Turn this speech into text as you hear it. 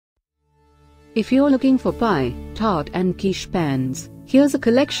If you're looking for pie, tart and quiche pans, here's a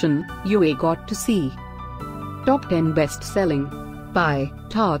collection you got to see. Top 10 best-selling pie,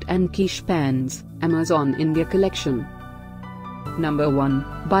 tart and quiche pans, Amazon India collection. Number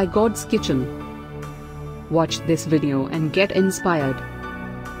 1, by Godskitchen. Watch this video and get inspired.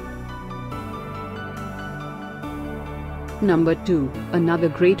 Number 2, another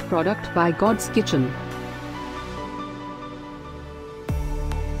great product by Godskitchen.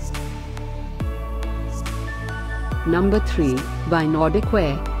 Number 3, by Nordic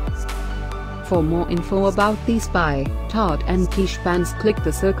Ware. For more info about these pie, tart and quiche pans, click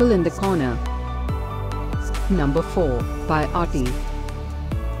the circle in the corner. Number 4, by Arti.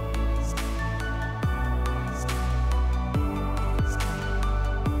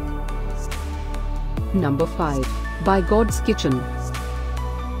 Number 5, by Godskitchen.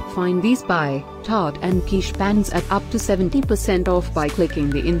 Find these pie, tart and quiche pans at up to 70% off by clicking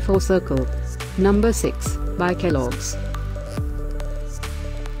the info circle. Number 6, by Kellogg's.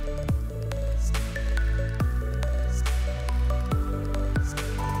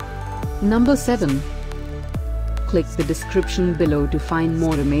 Number 7. Click the description below to find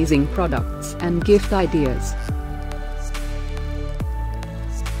more amazing products and gift ideas.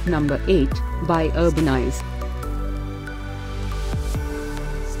 Number 8, by Urbanize.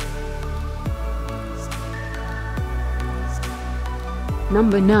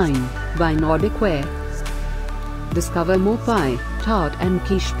 Number 9, by Nordic Ware. Discover more pie, tart and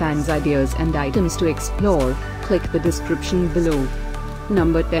quiche pans ideas and items to explore, click the description below.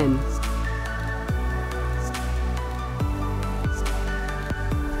 Number 10.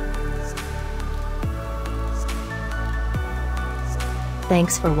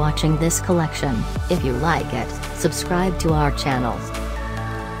 Thanks for watching this collection. If you like it, subscribe to our channel.